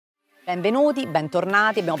Benvenuti,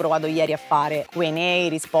 bentornati. Abbiamo provato ieri a fare Q&A,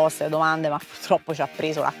 risposte alle domande, ma purtroppo ci ha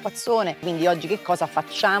preso l'acquazzone. Quindi oggi che cosa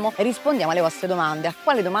facciamo? Rispondiamo alle vostre domande. A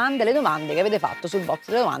quale domande? Le domande che avete fatto sul box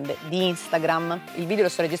delle domande di Instagram. Il video lo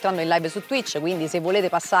sto registrando in live su Twitch, quindi se volete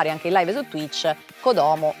passare anche in live su Twitch,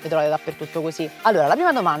 Kodomo, vi trovate dappertutto così. Allora, la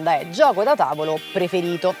prima domanda è: gioco da tavolo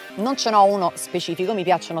preferito? Non ce n'ho uno specifico, mi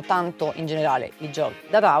piacciono tanto in generale i giochi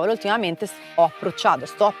da tavolo. Ultimamente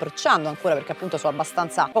sto approcciando ancora, perché appunto sono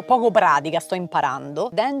abbastanza poco pratica, sto imparando.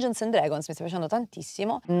 Dungeons and Dragons mi sta piacendo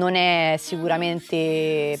tantissimo, non è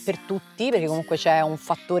sicuramente per tutti, perché comunque c'è un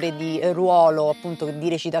fattore di ruolo, appunto di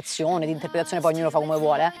recitazione, di interpretazione, poi ognuno fa come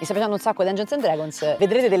vuole. Mi sta piacendo un sacco Dungeons and Dragons,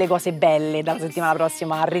 vedrete delle cose belle dalla settimana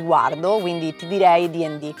prossima al riguardo, quindi ti direi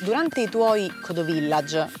D&D. Durante i tuoi Kodo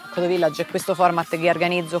Village è questo format che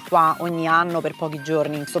organizzo qua ogni anno per pochi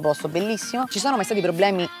giorni in questo posto bellissimo, ci sono mai stati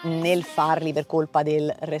problemi nel farli per colpa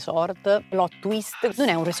del resort? Plot twist: non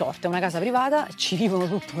è un resort, è una casa privata, ci vivono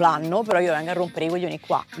tutto l'anno, però io vengo a rompere i coglioni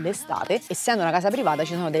qua l'estate. Essendo una casa privata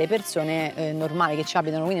ci sono delle persone normali che ci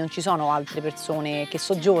abitano, quindi non ci sono altre persone che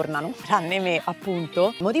soggiornano, tranne me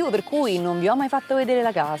appunto, motivo per cui non vi ho mai fatto vedere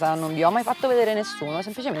la casa, non vi ho mai fatto vedere nessuno,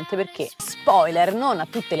 semplicemente perché, spoiler, non a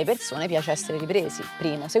tutte le persone piace essere ripresi.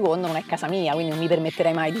 Primo, secondo, non è casa mia, quindi non mi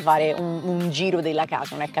permetterei mai di fare un giro della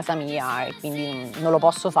casa, non è casa mia e quindi non lo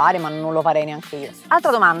posso fare, ma non lo farei neanche io.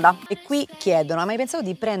 Altra domanda, e qui chiedono: hai mai pensato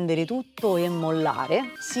di prendere tutto e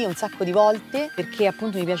mollare? Sì, un sacco di volte, perché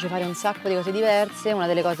appunto mi piace fare un sacco di cose diverse. Una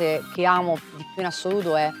delle cose che amo di più in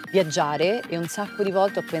assoluto è viaggiare, e un sacco di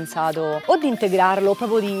volte ho pensato o di integrarlo, o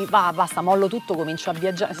proprio di basta, mollo tutto, comincio a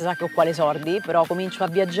viaggiare. Si sa che ho quale sordi, però comincio a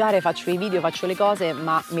viaggiare, faccio i video, faccio le cose,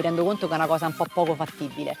 ma mi rendo conto che è una cosa un po' poco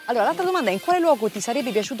fattibile. Allora, l'altra domanda è: in quale luogo ti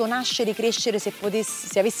sarebbe piaciuto nascere, crescere, se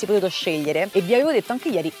avessi potuto scegliere? E vi avevo detto anche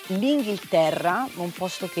ieri, l'Inghilterra, un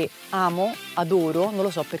posto che amo, adoro, non lo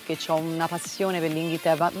so perché ho una passione per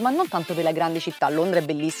l'Inghilterra, ma non tanto per le grandi città. Londra è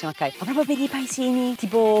bellissima, ok, ma proprio per i paesini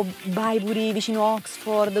tipo Bybury vicino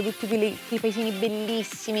Oxford, tutti quei paesini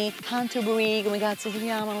bellissimi, Canterbury, come cazzo si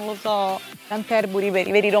chiama, non lo so, Canterbury per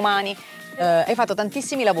i veri romani. Hai fatto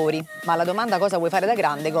tantissimi lavori, ma alla domanda cosa vuoi fare da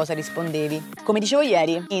grande, cosa rispondevi? Come dicevo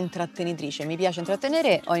ieri, intrattenitrice. Mi piace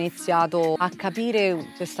intrattenere. Ho iniziato a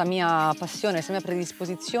capire questa mia passione, questa mia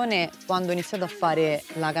predisposizione quando ho iniziato a fare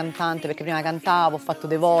la cantante, perché prima cantavo, ho fatto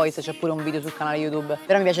The Voice, c'è pure un video sul canale YouTube.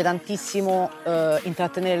 Però mi piace tantissimo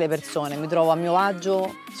intrattenere le persone, mi trovo a mio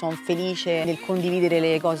agio, sono felice nel condividere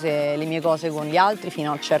le mie cose con gli altri, fino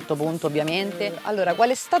a un certo punto ovviamente. Allora, qual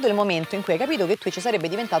è stato il momento in cui hai capito che Twitch sarebbe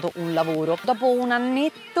diventato un lavoro? Dopo un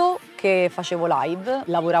annetto che facevo live,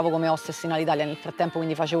 lavoravo come hostess in Alitalia nel frattempo,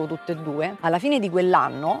 quindi facevo tutte e due. Alla fine di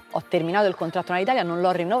quell'anno ho terminato il contratto in Alitalia, non l'ho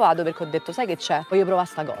rinnovato perché ho detto: sai che c'è, voglio provare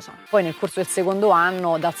sta cosa. Poi nel corso del secondo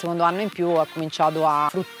anno, dal secondo anno in più, ho cominciato a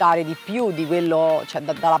fruttare di più di quello, cioè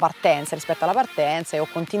dalla partenza, rispetto alla partenza, e ho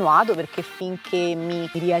continuato, perché finché mi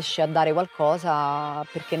riesce a dare qualcosa,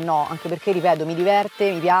 perché no? Anche perché, ripeto, mi diverte,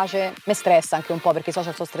 mi piace, mi stressa anche un po', perché i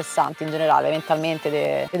social sono stressanti in generale, mentalmente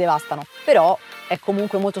te devastano, però è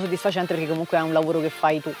comunque molto soddisfacente, perché comunque è un lavoro che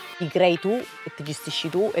fai tu, ti crei tu e ti gestisci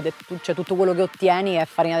tu, ed è cioè tutto quello che ottieni è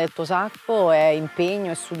farina del tuo sacco, è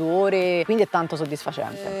impegno, è sudore, quindi è tanto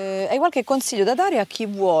soddisfacente. Hai qualche consiglio da dare a chi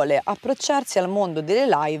vuole approcciarsi al mondo delle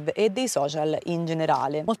live e dei social in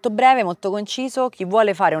generale? Molto breve, molto conciso. Chi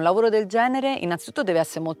vuole fare un lavoro del genere innanzitutto deve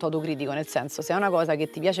essere molto autocritico, nel senso, se è una cosa che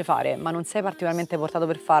ti piace fare ma non sei particolarmente portato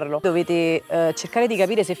per farlo, dovete cercare di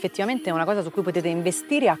capire se effettivamente è una cosa su cui potete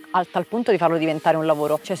investire a tal punto di farlo diventare un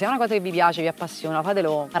lavoro. Cioè, se è una cosa che vi piace, vi appassiona,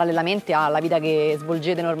 fatelo parallelamente alla vita che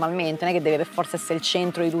svolgete normalmente, non è che deve per forza essere il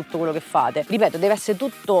centro di tutto quello che fate. Ripeto, deve essere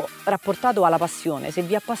tutto rapportato alla passione. Se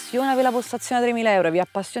vi appassiona quella postazione a 3.000 euro, vi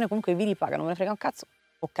appassiona, comunque vi ripagano, non me ne frega un cazzo.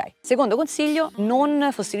 Ok. Secondo consiglio: non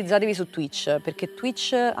fossilizzatevi su Twitch, perché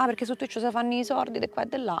perché su Twitch si fanno i soldi di qua e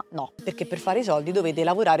di là. No, perché per fare i soldi dovete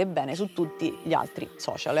lavorare bene su tutti gli altri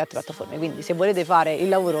social e altre piattaforme. Quindi se volete fare il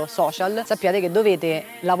lavoro social, sappiate che dovete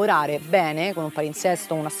lavorare bene, con un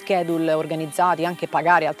palinsesto, una schedule organizzati, anche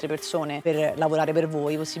pagare altre persone per lavorare per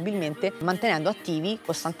voi, possibilmente, mantenendo attivi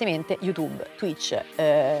costantemente YouTube, Twitch,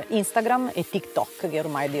 Instagram e TikTok, che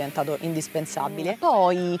ormai è diventato indispensabile.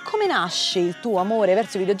 Poi, come nasce il tuo amore verso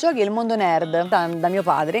i videogiochi e il mondo nerd? Da mio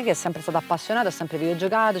padre, che è sempre stato appassionato, ha sempre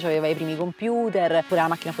videogiocato, aveva i primi computer, pure la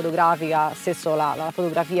macchina fotografica, stesso la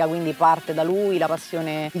fotografia, quindi parte da lui, la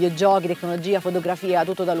passione videogiochi, tecnologia, fotografia,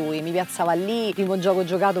 tutto da lui. Mi piazzava lì, primo gioco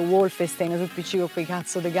giocato Wolfenstein sul PC con quei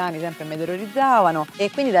cazzo dei cani, sempre mi terrorizzavano,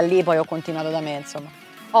 e quindi da lì poi ho continuato da me, insomma.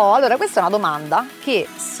 Allora, questa è una domanda che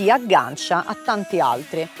si aggancia a tante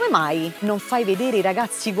altre. Come mai non fai vedere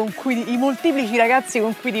i molteplici ragazzi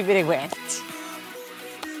con cui ti frequenti?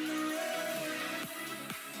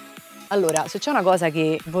 Allora, se c'è una cosa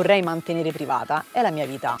che vorrei mantenere privata è la mia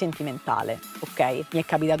vita sentimentale, ok? Mi è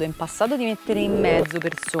capitato in passato di mettere in mezzo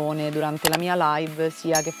persone durante la mia live,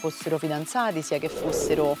 sia che fossero fidanzati, sia che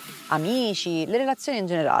fossero amici, le relazioni in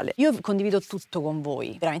generale. Io condivido tutto con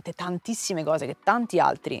voi, veramente tantissime cose che tanti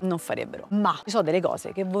altri non farebbero, ma ci sono delle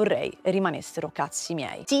cose che vorrei rimanessero cazzi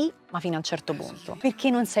miei. Sì, ma fino a un certo punto, perché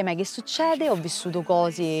non sai mai che succede, ho vissuto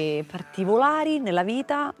cose particolari nella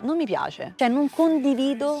vita, non mi piace, cioè non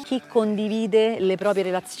condivido chi condivide le proprie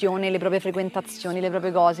relazioni, le proprie frequentazioni, le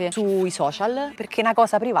proprie cose sui social, perché è una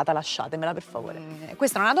cosa privata, lasciatemela per favore.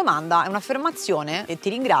 Questa non è una domanda, è un'affermazione e ti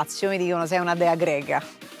ringrazio, mi dicono sei una dea greca.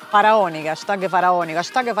 Faraonica, hashtag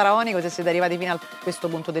faraonico se siete arrivati fino a questo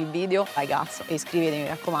punto del video, ragazzi, e iscrivetevi, mi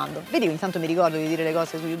raccomando. Vedi, ogni tanto mi ricordo di dire le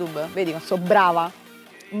cose su YouTube, vedi, ma so brava.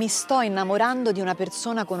 Mi sto innamorando di una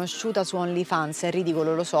persona conosciuta su OnlyFans, è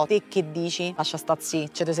ridicolo, lo so. Te che dici? Lascia sta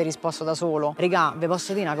zitto, cioè te sei risposto da solo. Regà, vi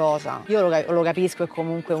posso dire una cosa, io lo capisco che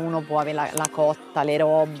comunque uno può avere la cotta, le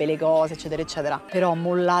robe, le cose, eccetera, eccetera. Però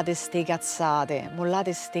mollate ste cazzate,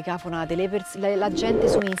 mollate ste cafonate, la gente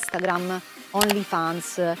su Instagram,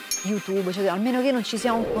 OnlyFans, YouTube, eccetera, almeno che non ci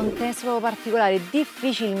sia un contesto particolare,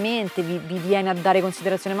 difficilmente vi viene a dare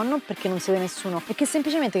considerazione, ma non perché non siete nessuno, perché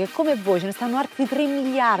semplicemente che come voi ce ne stanno altri 3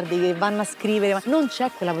 miliardi che vanno a scrivere, ma non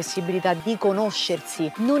c'è quella possibilità di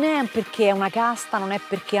conoscersi, non è perché è una casta, non è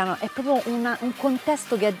perché è proprio un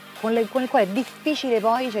contesto con il quale è difficile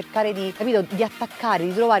poi cercare di, capito, di attaccare,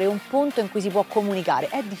 di trovare un punto in cui si può comunicare,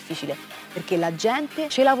 è difficile, perché la gente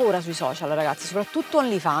ci lavora sui social, ragazzi, soprattutto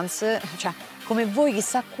OnlyFans, cioè come voi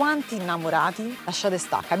chissà quanti innamorati, lasciate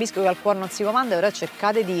stare, capisco che al cuore non si comanda, però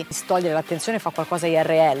cercate di togliere l'attenzione e fare qualcosa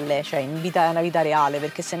IRL, cioè nella vita reale,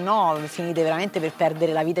 perché se no finite veramente per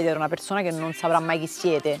perdere la vita dietro una persona che non saprà mai chi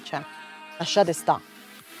siete, cioè lasciate stare.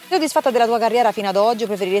 Sei soddisfatta della tua carriera fino ad oggi o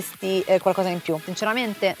preferiresti qualcosa in più?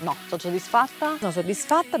 Sinceramente no, sono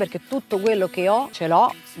soddisfatta perché tutto quello che ho ce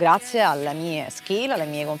l'ho grazie alle mie skill, alle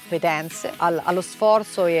mie competenze, allo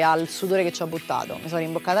sforzo e al sudore che ci ho buttato. Mi sono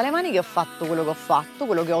rimboccata le maniche, ho fatto quello che ho fatto,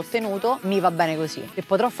 quello che ho ottenuto, mi va bene così. Se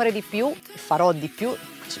potrò fare di più, farò di più,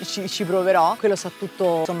 ci proverò, quello sta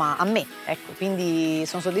tutto insomma a me, ecco, quindi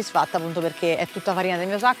sono soddisfatta appunto perché è tutta farina del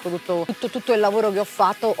mio sacco, tutto il lavoro che ho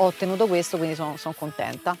fatto, ho ottenuto questo, quindi sono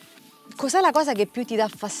contenta. Cos'è la cosa che più ti dà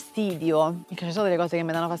fastidio? Perché ci sono delle cose che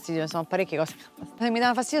mi danno fastidio, sono parecchie cose. Le che mi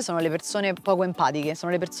danno fastidio sono le persone poco empatiche,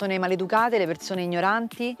 sono le persone maleducate, le persone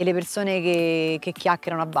ignoranti e le persone che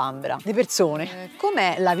chiacchierano a bambera. Le persone.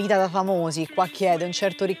 Com'è la vita da famosi? Qua chiede un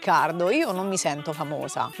certo Riccardo. Io non mi sento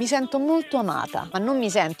famosa, mi sento molto amata, ma non mi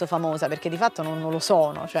sento famosa perché di fatto non lo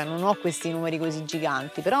sono, cioè non ho questi numeri così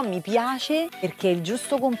giganti, però mi piace perché è il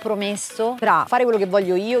giusto compromesso tra fare quello che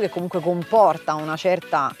voglio io, che comunque comporta una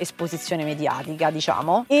certa esposizione mediatica,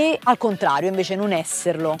 diciamo, e al contrario invece non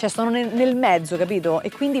esserlo, cioè sono nel mezzo, capito? E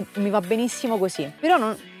quindi mi va benissimo così, però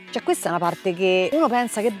non, cioè questa è una parte che uno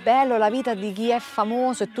pensa che è bello la vita di chi è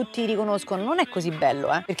famoso e tutti riconoscono, non è così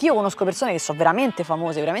bello, perché io conosco persone che sono veramente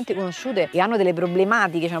famose, veramente conosciute e hanno delle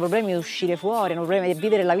problematiche, hanno problemi di uscire fuori, hanno problemi di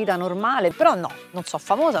vivere la vita normale, però no, non so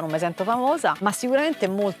famosa, non mi sento famosa, ma sicuramente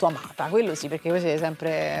molto amata, quello sì, perché voi siete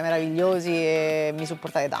sempre meravigliosi e mi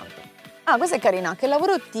supportate tanto. Ah, questa è carina. Che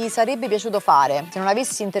lavoro ti sarebbe piaciuto fare se non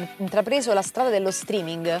avessi intrapreso la strada dello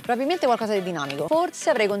streaming? Probabilmente qualcosa di dinamico.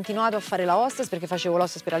 Forse avrei continuato a fare la hostess perché facevo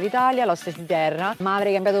l'hostess per l'Italia, l'hostess di terra, ma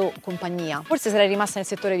avrei cambiato compagnia. Forse sarei rimasta nel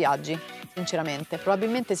settore viaggi, sinceramente.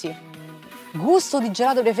 Probabilmente sì. Gusto di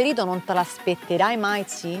gelato preferito non te l'aspetterai mai,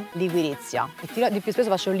 sì? Liquirizia. E di più spesso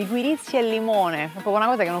faccio liquirizia e limone. È proprio una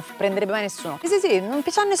cosa che non prenderebbe mai nessuno. Sì, non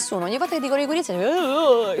piace a nessuno. Ogni volta che dico liquirizia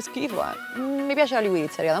dico, che schifo, mi piace la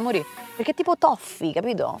liquirizia, raga, da morire. Perché è tipo toffee,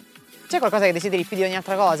 capito? C'è qualcosa che desideri più di ogni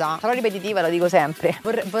altra cosa? Sarò ripetitiva, lo dico sempre.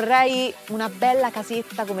 Vorrei una bella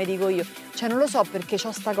casetta, come dico io. Cioè, non lo so perché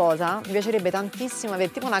c'ho sta cosa. Mi piacerebbe tantissimo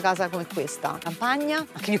avere tipo una casa come questa. Campagna,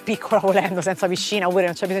 anche più piccola volendo, senza piscina, oppure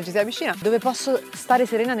non c'è bisogno che ci sia piscina. Dove posso stare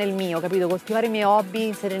serena nel mio, capito? Coltivare i miei hobby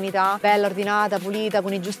in serenità, bella, ordinata, pulita,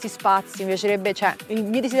 con i giusti spazi. Mi piacerebbe, cioè, il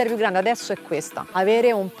mio desiderio più grande adesso è questa.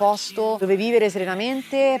 Avere un posto dove vivere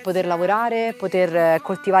serenamente, poter lavorare, poter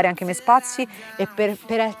coltivare anche i miei spazi e per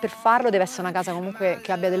farlo deve essere una casa comunque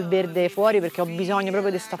che abbia del verde fuori perché ho bisogno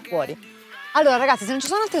proprio di stare fuori. Allora ragazzi, se non ci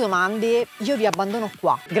sono altre domande io vi abbandono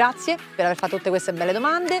qua. Grazie per aver fatto tutte queste belle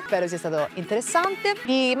domande, spero sia stato interessante.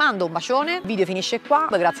 Vi mando un bacione, il video finisce qua,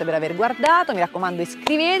 grazie per aver guardato, mi raccomando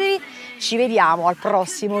iscrivetevi, ci vediamo al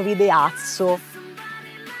prossimo videazzo.